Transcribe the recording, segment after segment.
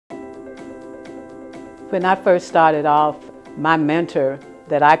When I first started off, my mentor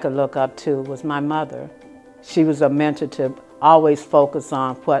that I could look up to was my mother. She was a mentor to always focus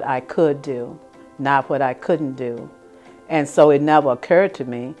on what I could do, not what I couldn't do. And so it never occurred to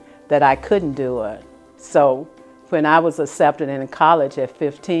me that I couldn't do it. So when I was accepted in college at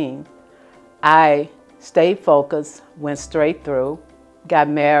 15, I stayed focused, went straight through, got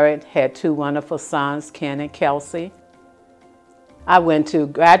married, had two wonderful sons, Ken and Kelsey. I went to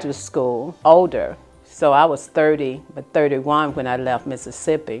graduate school older, so I was 30, but 31 when I left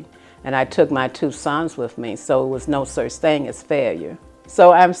Mississippi, and I took my two sons with me, so it was no such thing as failure.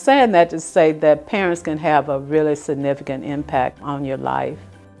 So I'm saying that to say that parents can have a really significant impact on your life.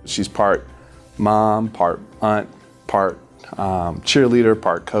 She's part mom, part aunt, part cheerleader,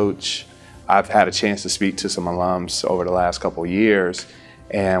 part coach. I've had a chance to speak to some alums over the last couple of years,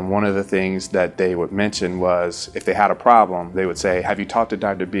 and one of the things that they would mention was if they had a problem, they would say, have you talked to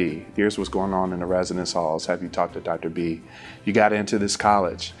Dr. B? Here's what's going on in the residence halls. Have you talked to Dr. B? You got into this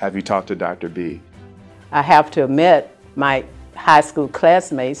college. Have you talked to Dr. B? I have to admit, my high school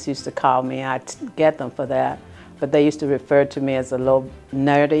classmates used to call me, I'd get them for that, but they used to refer to me as a little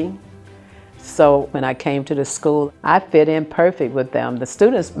nerdy. So when I came to the school, I fit in perfect with them. The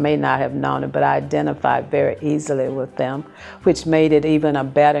students may not have known it, but I identified very easily with them, which made it even a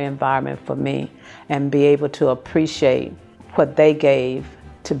better environment for me and be able to appreciate what they gave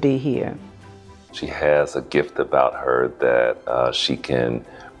to be here. She has a gift about her that she can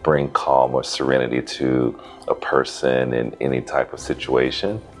bring calm or serenity to a person in any type of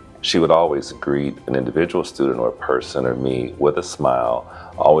situation. She would always greet an individual student or a person or me with a smile,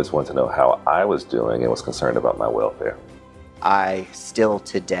 always wanted to know how I was doing and was concerned about my welfare. I still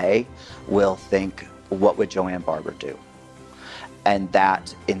today will think, what would Joanne Barber do? And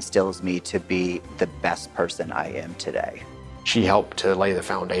that instills me to be the best person I am today. She helped to lay the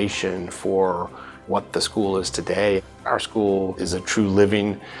foundation for what the school is today. Our school is a true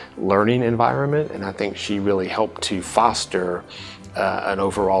living, learning environment, and I think she really helped to foster an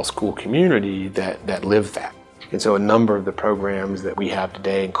overall school community that lived that. And so a number of the programs that we have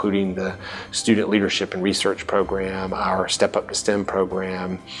today, including the Student Leadership and Research Program, our Step Up to STEM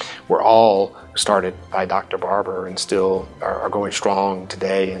program, were all started by Dr. Barber and still are going strong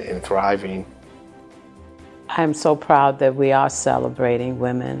today and thriving. I'm so proud that we are celebrating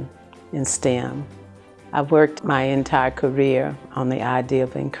women in STEM. I've worked my entire career on the idea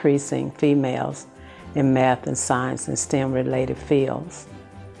of increasing females in math and science and STEM-related fields.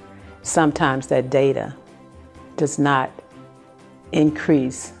 Sometimes that data does not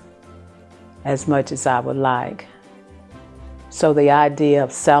increase as much as I would like. So the idea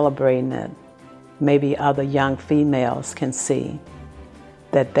of celebrating it, maybe other young females can see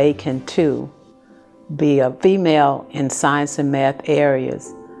that they can too be a female in science and math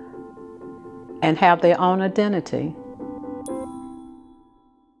areas and have their own identity.